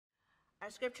Our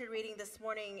scripture reading this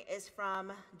morning is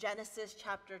from Genesis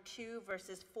chapter 2,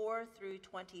 verses 4 through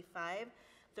 25.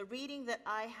 The reading that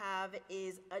I have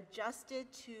is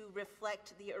adjusted to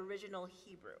reflect the original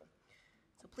Hebrew.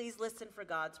 So please listen for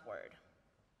God's word.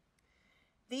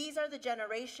 These are the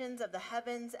generations of the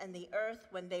heavens and the earth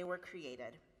when they were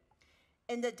created.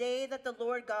 In the day that the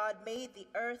Lord God made the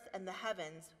earth and the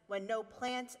heavens, when no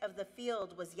plant of the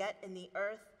field was yet in the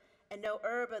earth, and no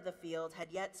herb of the field had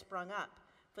yet sprung up,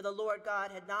 for the Lord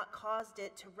God had not caused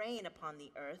it to rain upon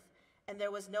the earth, and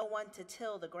there was no one to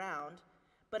till the ground,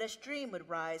 but a stream would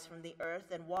rise from the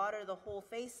earth and water the whole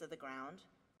face of the ground.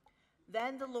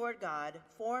 Then the Lord God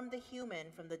formed the human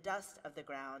from the dust of the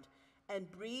ground,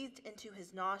 and breathed into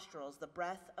his nostrils the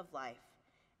breath of life,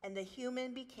 and the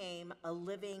human became a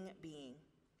living being.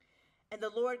 And the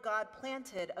Lord God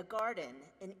planted a garden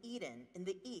in Eden in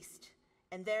the east,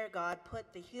 and there God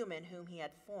put the human whom he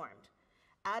had formed.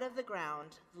 Out of the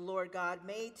ground the Lord God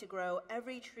made to grow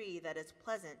every tree that is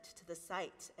pleasant to the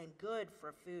sight and good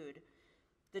for food,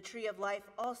 the tree of life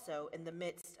also in the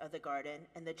midst of the garden,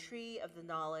 and the tree of the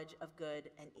knowledge of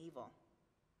good and evil.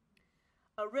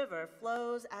 A river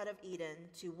flows out of Eden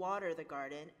to water the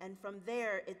garden, and from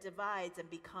there it divides and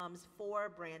becomes 4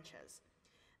 branches.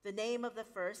 The name of the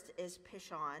first is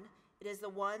Pishon. It is the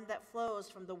one that flows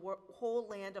from the whole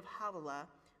land of Havilah,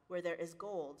 where there is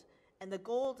gold. And the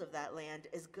gold of that land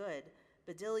is good.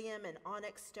 Bdellium and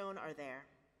onyx stone are there.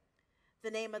 The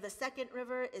name of the second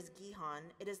river is Gihon.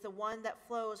 It is the one that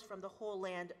flows from the whole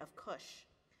land of Cush.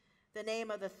 The name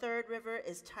of the third river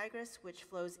is Tigris, which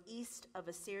flows east of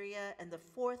Assyria, and the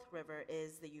fourth river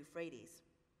is the Euphrates.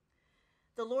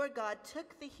 The Lord God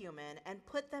took the human and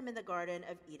put them in the Garden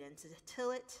of Eden to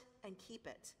till it and keep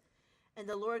it. And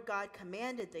the Lord God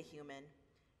commanded the human,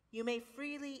 "You may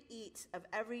freely eat of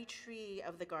every tree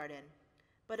of the garden,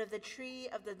 but of the tree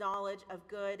of the knowledge of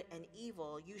good and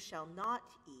evil you shall not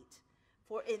eat,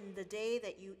 for in the day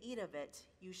that you eat of it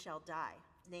you shall die."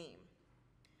 Name.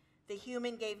 The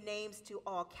human gave names to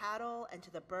all cattle and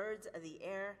to the birds of the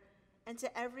air and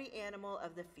to every animal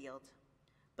of the field.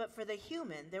 But for the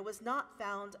human there was not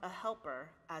found a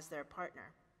helper as their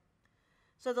partner.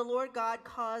 So the Lord God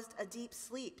caused a deep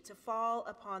sleep to fall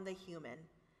upon the human,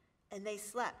 and they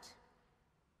slept.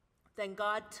 Then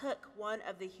God took one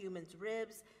of the human's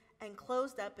ribs and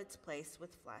closed up its place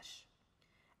with flesh.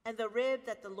 And the rib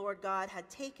that the Lord God had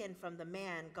taken from the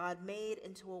man, God made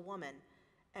into a woman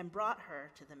and brought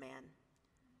her to the man.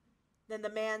 Then the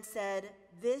man said,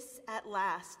 "This at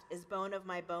last is bone of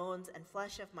my bones and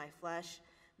flesh of my flesh.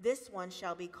 This one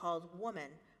shall be called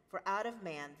woman, for out of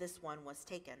man this one was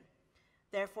taken."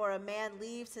 Therefore a man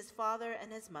leaves his father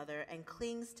and his mother and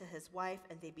clings to his wife,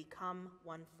 and they become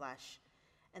one flesh.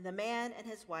 And the man and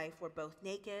his wife were both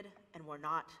naked and were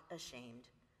not ashamed.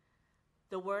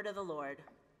 The word of the Lord.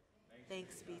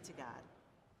 Thanks be to God.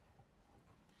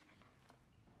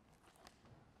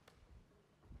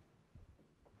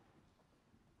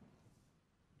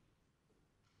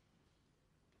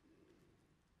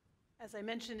 As I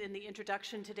mentioned in the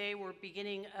introduction today, we're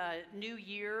beginning a new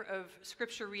year of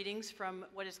scripture readings from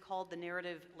what is called the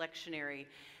Narrative Lectionary.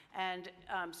 And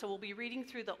so we'll be reading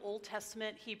through the Old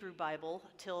Testament Hebrew Bible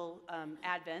till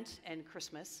Advent and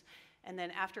Christmas. And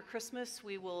then after Christmas,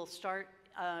 we will start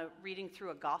reading through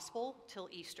a gospel till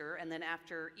Easter. And then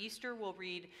after Easter, we'll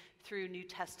read through New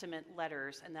Testament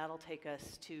letters, and that'll take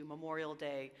us to Memorial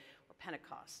Day or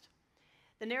Pentecost.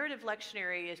 The narrative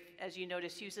lectionary, as you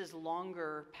notice, uses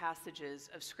longer passages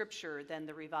of scripture than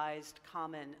the Revised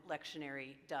Common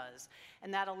Lectionary does.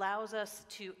 And that allows us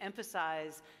to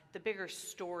emphasize the bigger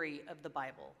story of the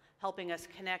Bible, helping us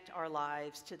connect our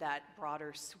lives to that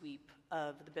broader sweep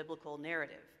of the biblical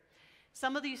narrative.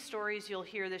 Some of these stories you'll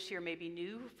hear this year may be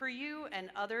new for you, and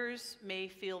others may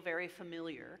feel very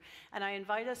familiar. And I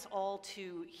invite us all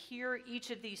to hear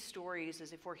each of these stories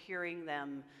as if we're hearing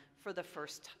them for the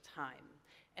first time.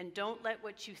 And don't let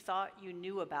what you thought you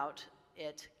knew about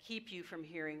it keep you from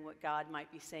hearing what God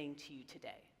might be saying to you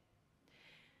today.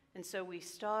 And so we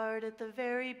start at the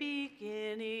very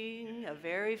beginning, a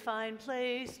very fine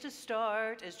place to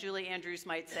start, as Julie Andrews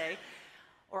might say,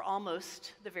 or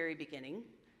almost the very beginning.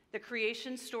 The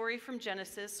creation story from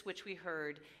Genesis, which we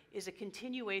heard, is a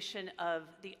continuation of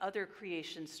the other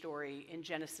creation story in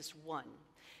Genesis 1.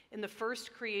 In the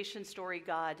first creation story,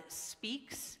 God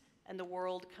speaks and the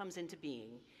world comes into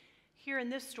being. Here in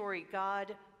this story,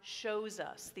 God shows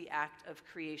us the act of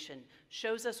creation,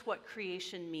 shows us what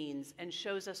creation means, and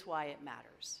shows us why it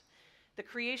matters. The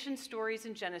creation stories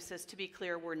in Genesis, to be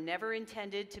clear, were never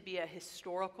intended to be a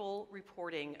historical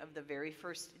reporting of the very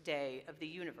first day of the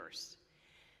universe.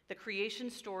 The creation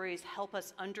stories help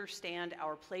us understand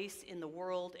our place in the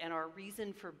world and our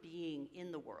reason for being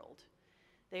in the world.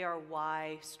 They are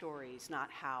why stories, not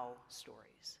how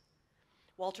stories.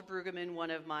 Walter Brueggemann,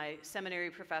 one of my seminary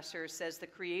professors, says the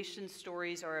creation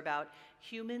stories are about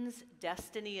humans'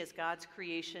 destiny as God's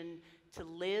creation to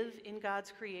live in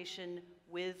God's creation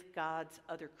with God's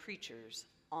other creatures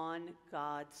on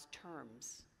God's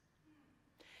terms.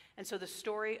 And so the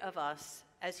story of us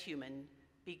as human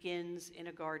begins in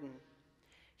a garden.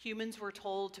 Humans were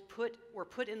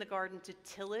put in the garden to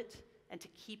till it and to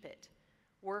keep it.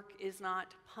 Work is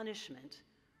not punishment.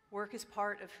 Work is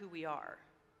part of who we are.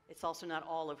 It's also not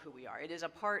all of who we are. It is a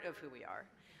part of who we are.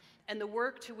 And the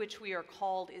work to which we are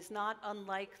called is not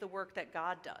unlike the work that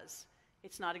God does.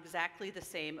 It's not exactly the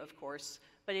same, of course,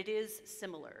 but it is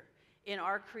similar. In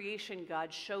our creation,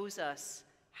 God shows us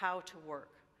how to work.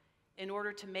 In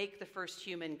order to make the first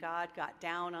human, God got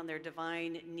down on their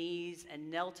divine knees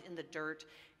and knelt in the dirt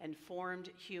and formed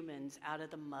humans out of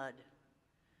the mud.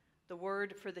 The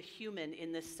word for the human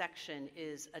in this section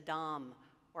is Adam,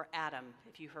 or Adam,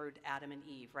 if you heard Adam and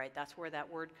Eve, right? That's where that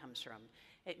word comes from.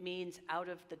 It means out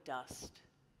of the dust.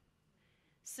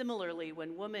 Similarly,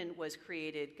 when woman was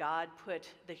created, God put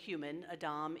the human,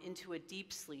 Adam, into a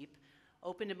deep sleep,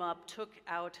 opened him up, took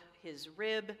out his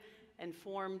rib, and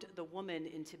formed the woman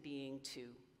into being too.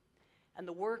 And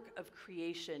the work of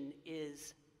creation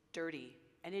is dirty,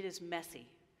 and it is messy.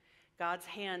 God's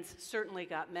hands certainly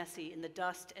got messy in the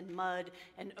dust and mud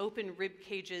and open rib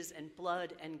cages and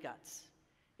blood and guts.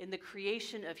 In the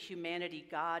creation of humanity,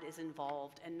 God is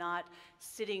involved and not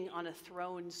sitting on a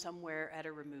throne somewhere at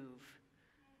a remove.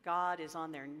 God is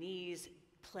on their knees,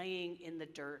 playing in the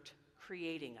dirt,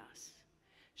 creating us,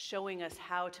 showing us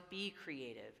how to be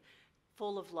creative,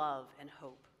 full of love and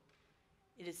hope.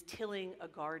 It is tilling a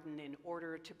garden in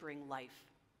order to bring life.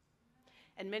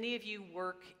 And many of you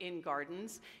work in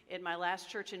gardens. In my last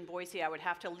church in Boise, I would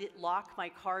have to lock my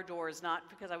car doors, not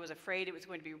because I was afraid it was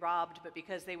going to be robbed, but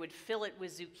because they would fill it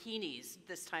with zucchinis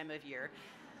this time of year.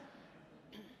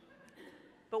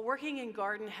 But working in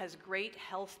garden has great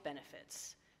health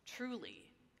benefits, truly.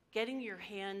 Getting your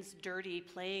hands dirty,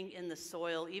 playing in the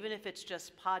soil, even if it's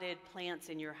just potted plants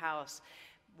in your house,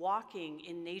 walking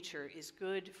in nature is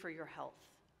good for your health.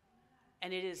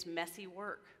 And it is messy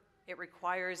work. It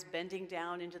requires bending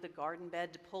down into the garden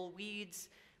bed to pull weeds,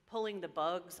 pulling the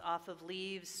bugs off of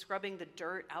leaves, scrubbing the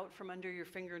dirt out from under your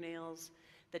fingernails.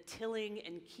 The tilling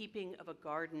and keeping of a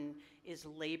garden is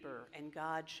labor, and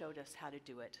God showed us how to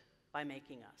do it by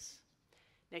making us.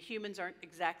 Now, humans aren't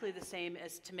exactly the same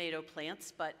as tomato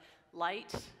plants, but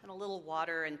light and a little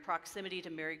water and proximity to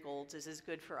marigolds is as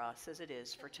good for us as it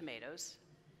is for tomatoes.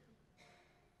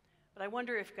 But I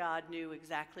wonder if God knew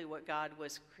exactly what God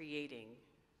was creating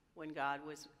when God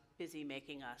was busy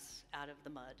making us out of the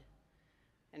mud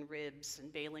and ribs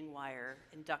and baling wire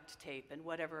and duct tape and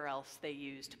whatever else they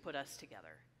use to put us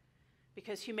together.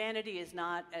 Because humanity is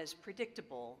not as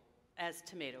predictable as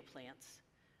tomato plants.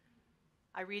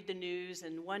 I read the news,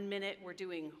 and 1 minute we're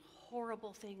doing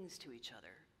horrible things to each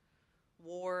other.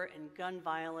 War and gun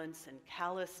violence and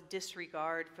callous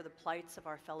disregard for the plights of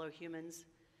our fellow humans.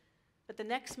 But the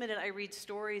next minute I read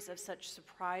stories of such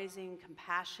surprising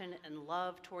compassion and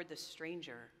love toward the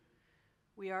stranger.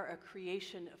 We are a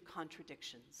creation of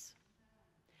contradictions.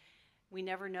 We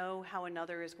never know how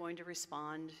another is going to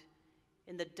respond.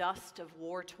 In the dust of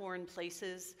war-torn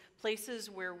places, places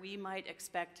where we might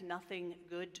expect nothing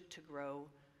good to grow,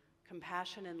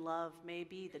 compassion and love may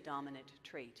be the dominant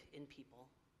trait in people.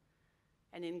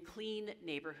 And in clean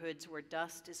neighborhoods where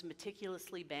dust is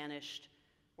meticulously banished,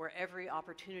 where every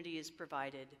opportunity is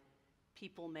provided,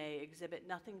 people may exhibit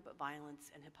nothing but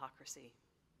violence and hypocrisy.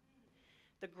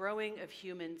 The growing of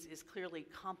humans is clearly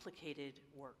complicated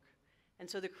work. And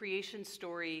so the creation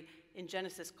story in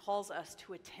Genesis calls us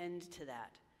to attend to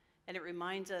that. And it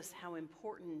reminds us how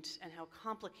important and how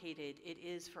complicated it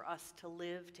is for us to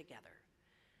live together.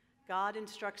 God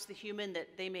instructs the human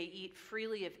that they may eat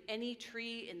freely of any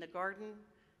tree in the garden.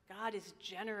 God is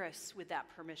generous with that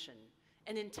permission.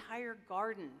 An entire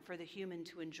garden for the human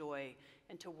to enjoy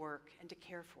and to work and to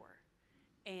care for.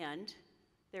 And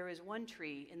there is one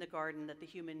tree in the garden that the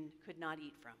human could not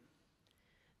eat from.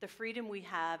 The freedom we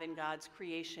have in God's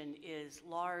creation is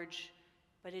large,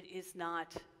 but it is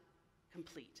not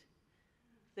complete.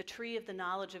 The tree of the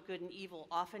knowledge of good and evil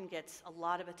often gets a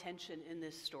lot of attention in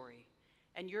this story.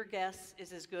 And your guess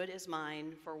is as good as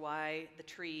mine for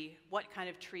what kind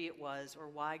of tree it was, or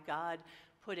why God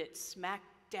put it smack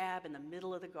dab in the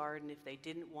middle of the garden if they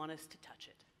didn't want us to touch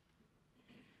it.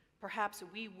 Perhaps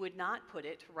we would not put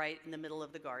it right in the middle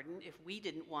of the garden if we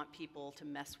didn't want people to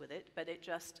mess with it, but it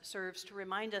just serves to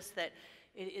remind us that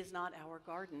it is not our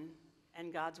garden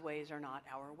and God's ways are not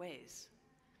our ways.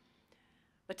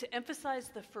 But to emphasize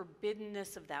the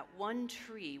forbiddenness of that one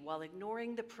tree while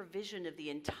ignoring the provision of the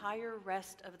entire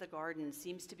rest of the garden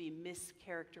seems to be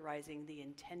mischaracterizing the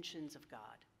intentions of God.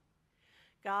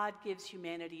 God gives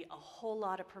humanity a whole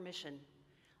lot of permission,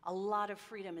 a lot of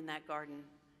freedom in that garden.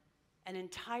 An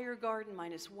entire garden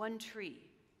minus one tree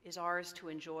is ours to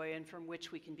enjoy and from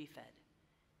which we can be fed.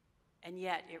 And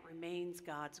yet it remains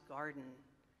God's garden,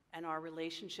 and our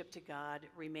relationship to God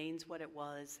remains what it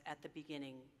was at the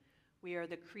beginning. We are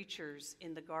the creatures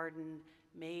in the garden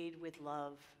made with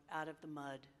love out of the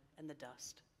mud and the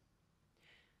dust.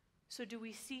 So do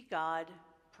we see God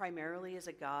primarily as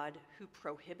a God who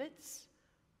prohibits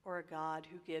or a God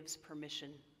who gives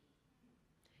permission?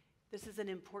 This is an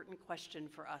important question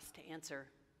for us to answer.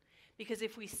 Because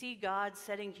if we see God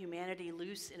setting humanity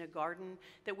loose in a garden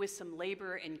that with some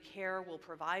labor and care will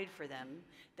provide for them,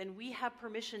 then we have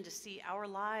permission to see our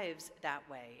lives that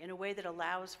way, in a way that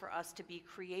allows for us to be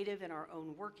creative in our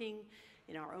own working,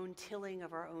 in our own tilling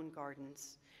of our own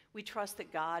gardens. We trust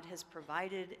that God has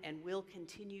provided and will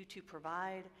continue to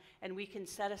provide, and we can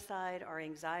set aside our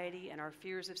anxiety and our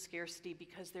fears of scarcity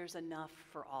because there's enough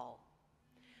for all.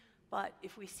 But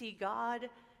if we see God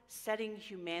setting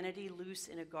humanity loose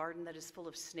in a garden that is full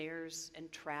of snares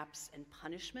and traps and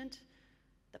punishment,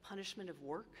 the punishment of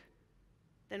work,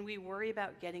 then we worry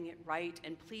about getting it right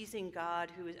and pleasing God,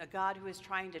 a God who is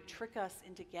trying to trick us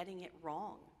into getting it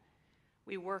wrong.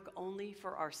 We work only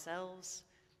for ourselves.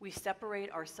 We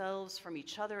separate ourselves from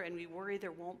each other, and we worry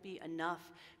there won't be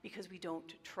enough because we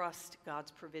don't trust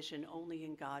God's provision, only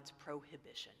in God's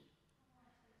prohibition.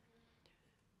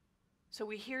 So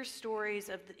we hear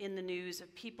stories in the news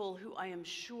of people who I am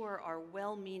sure are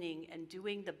well-meaning and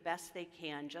doing the best they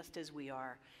can, just as we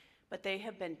are, but they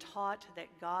have been taught that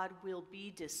God will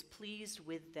be displeased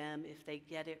with them if they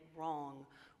get it wrong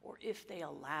or if they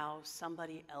allow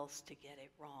somebody else to get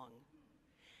it wrong.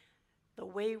 The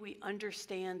way we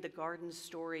understand the garden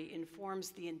story informs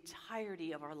the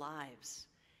entirety of our lives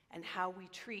and how we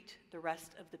treat the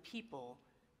rest of the people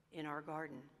in our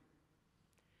garden.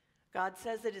 God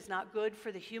says it is not good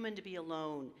for the human to be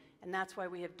alone, and that's why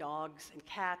we have dogs and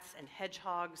cats and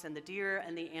hedgehogs and the deer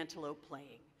and the antelope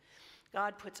playing.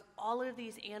 God puts all of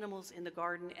these animals in the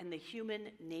garden, and the human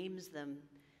names them.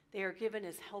 They are given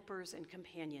as helpers and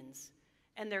companions,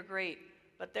 and they're great,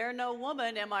 but they're no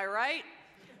woman, am I right?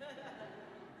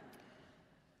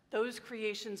 Those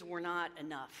creations were not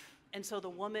enough. And so the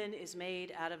woman is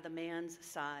made out of the man's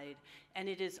side, and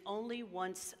it is only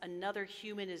once another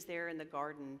human is there in the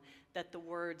garden that the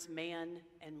words man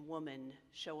and woman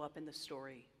show up in the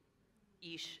story.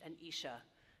 Ish and Isha,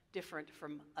 different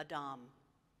from Adam.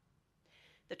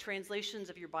 The translations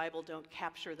of your Bible don't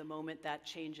capture the moment that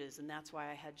changes, and that's why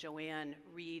I had Joanne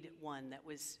read one that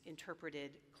was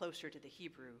interpreted closer to the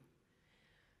Hebrew.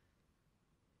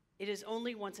 It is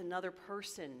only once another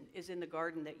person is in the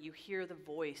garden that you hear the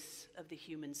voice of the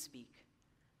human speak.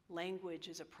 Language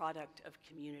is a product of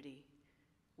community.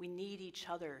 We need each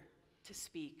other to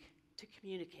speak, to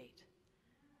communicate.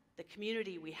 The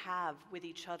community we have with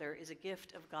each other is a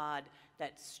gift of God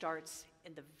that starts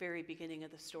in the very beginning of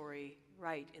the story,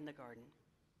 right in the garden.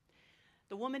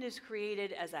 The woman is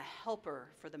created as a helper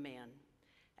for the man.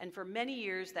 And for many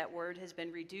years, that word has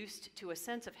been reduced to a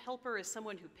sense of helper as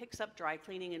someone who picks up dry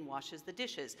cleaning and washes the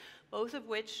dishes, both of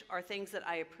which are things that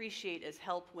I appreciate as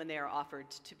help when they are offered,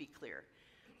 to be clear.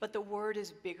 But the word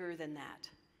is bigger than that.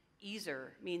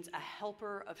 Ezer means a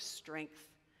helper of strength.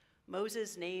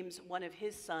 Moses names one of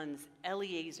his sons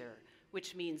Eliezer,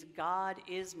 which means God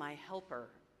is my helper.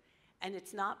 And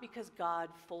it's not because God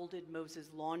folded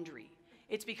Moses' laundry.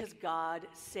 It's because God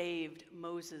saved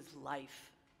Moses'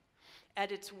 life.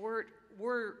 At its root,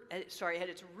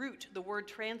 the word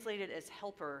translated as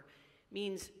helper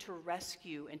means to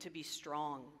rescue and to be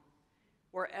strong.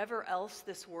 Wherever else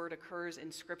this word occurs in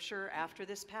Scripture after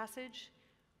this passage,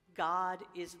 God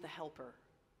is the helper.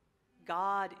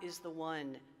 God is the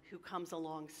one who comes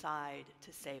alongside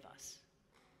to save us.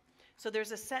 So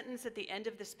there's a sentence at the end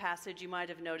of this passage you might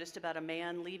have noticed about a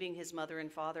man leaving his mother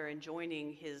and father and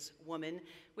joining his woman,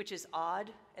 which is odd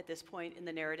at this point in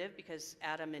the narrative because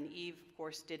Adam and Eve, of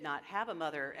course, did not have a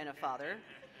mother and a father.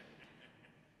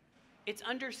 It's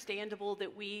understandable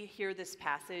that we hear this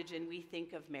passage and we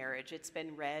think of marriage. It's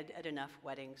been read at enough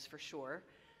weddings for sure.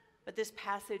 But this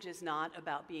passage is not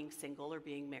about being single or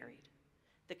being married.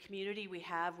 The community we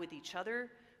have with each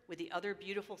other, with the other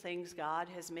beautiful things God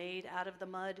has made out of the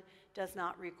mud, does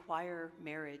not require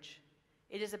marriage.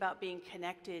 It is about being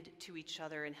connected to each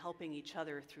other and helping each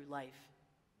other through life.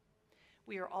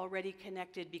 We are already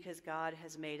connected because God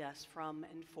has made us from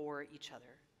and for each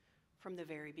other from the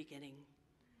very beginning.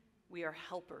 We are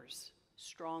helpers,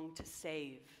 strong to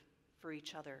save for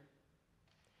each other.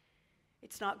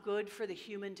 It's not good for the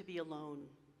human to be alone.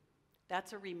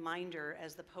 That's a reminder,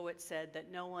 as the poet said,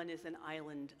 that no one is an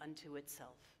island unto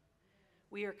itself.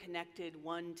 We are connected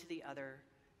one to the other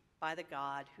by the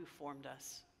God who formed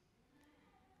us.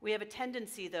 We have a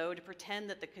tendency, though, to pretend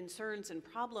that the concerns and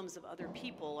problems of other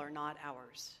people are not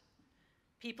ours.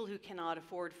 People who cannot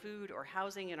afford food or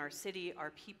housing in our city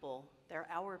are people. They're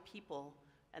our people,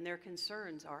 and their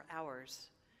concerns are ours.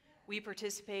 We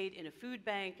participate in a food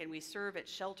bank, and we serve at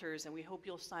shelters, and we hope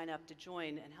you'll sign up to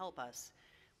join and help us.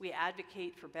 We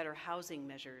advocate for better housing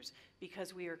measures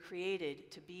because we are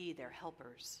created to be their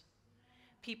helpers.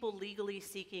 People legally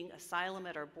seeking asylum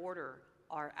at our border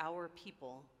are our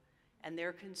people, and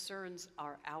their concerns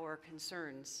are our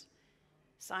concerns.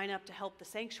 Sign up to help the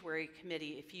Sanctuary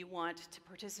Committee if you want to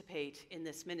participate in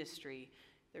this ministry.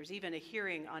 There's even a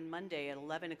hearing on Monday at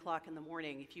 11 o'clock in the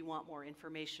morning. If you want more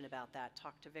information about that,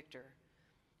 talk to Victor.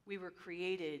 We were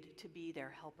created to be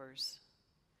their helpers.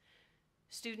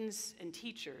 Students and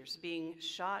teachers being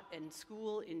shot in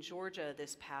school in Georgia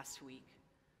this past week.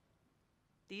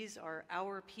 These are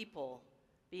our people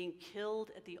being killed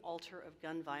at the altar of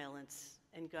gun violence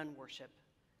and gun worship.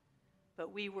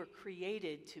 But we were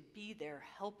created to be their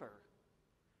helper.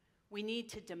 We need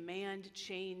to demand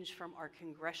change from our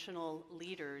congressional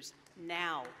leaders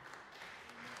now.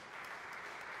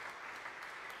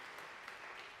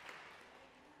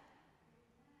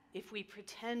 If we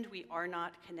pretend we are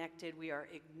not connected, we are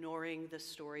ignoring the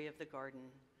story of the garden.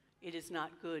 It is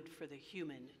not good for the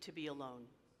human to be alone.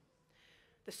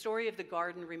 The story of the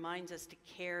garden reminds us to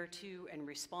care to and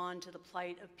respond to the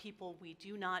plight of people we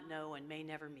do not know and may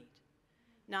never meet,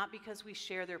 not because we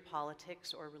share their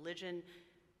politics or religion,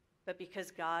 but because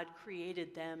God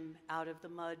created them out of the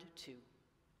mud too.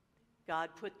 God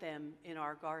put them in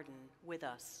our garden with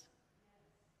us.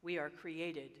 We are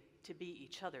created to be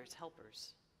each other's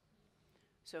helpers.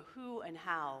 So who and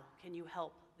how can you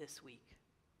help this week?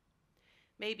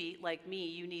 Maybe, like me,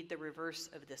 you need the reverse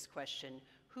of this question.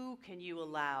 Who can you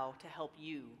allow to help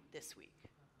you this week?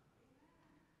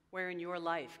 Where in your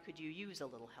life could you use a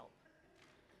little help?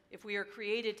 If we are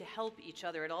created to help each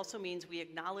other, it also means we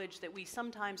acknowledge that we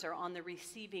sometimes are on the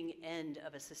receiving end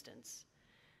of assistance.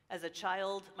 As a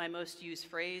child, my most used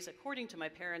phrase, according to my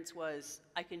parents, was,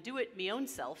 "I can do it me own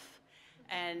self,"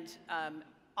 and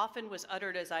often was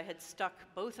uttered as I had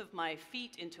stuck both of my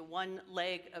feet into one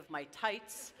leg of my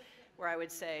tights, where I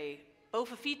would say,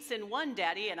 "Both feet's in one,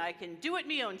 Daddy, and I can do it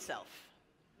me own self."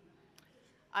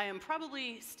 I am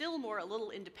probably still a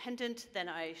little independent than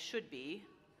I should be,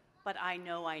 but I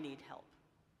know I need help.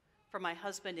 From my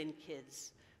husband and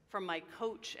kids, from my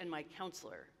coach and my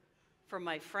counselor, from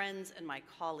my friends and my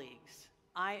colleagues.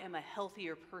 I am a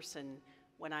healthier person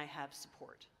when I have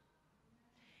support.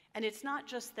 And it's not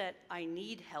just that I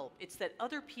need help, it's that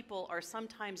other people are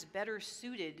sometimes better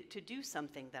suited to do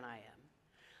something than I am.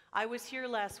 I was here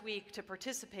last week to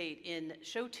participate in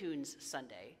Show Tunes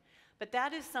Sunday, but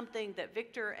that is something that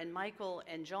Victor and Michael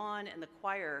and John and the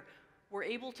choir were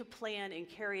able to plan and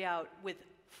carry out with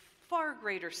far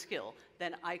greater skill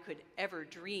than I could ever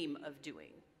dream of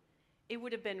doing. It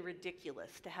would have been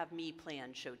ridiculous to have me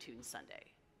plan Show Tunes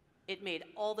Sunday. It made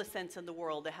all the sense in the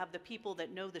world to have the people that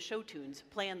know the show tunes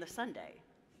plan the Sunday.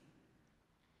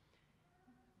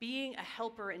 Being a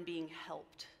helper and being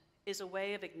helped is a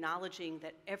way of acknowledging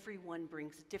that everyone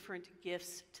brings different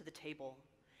gifts to the table.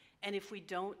 And if we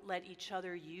don't let each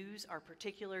other use our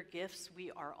particular gifts,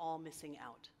 we are all missing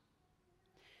out.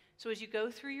 So as you go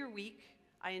through your week,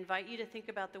 I invite you to think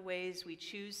about the ways we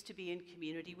choose to be in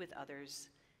community with others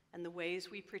and the ways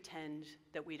we pretend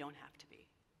that we don't have to be.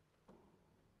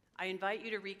 I invite you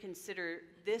to reconsider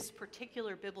this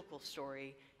particular biblical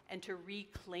story and to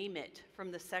reclaim it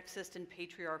from the sexist and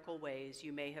patriarchal ways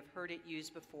you may have heard it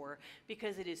used before,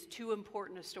 because it is too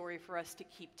important a story for us to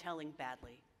keep telling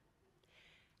badly.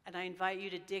 And I invite you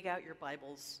to dig out your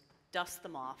Bibles, dust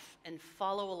them off, and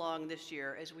follow along this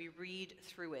year as we read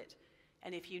through it.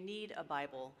 And if you need a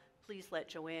Bible, please let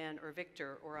Joanne or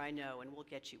Victor or I know, and we'll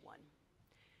get you one.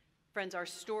 Friends, our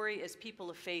story as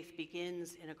people of faith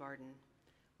begins in a garden,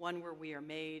 one where we are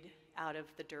made out of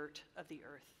the dirt of the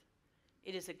earth.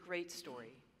 It is a great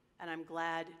story, and I'm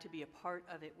glad to be a part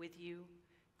of it with you,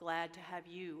 glad to have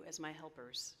you as my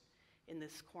helpers in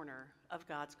this corner of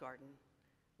God's garden.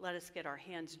 Let us get our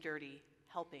hands dirty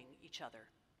helping each other.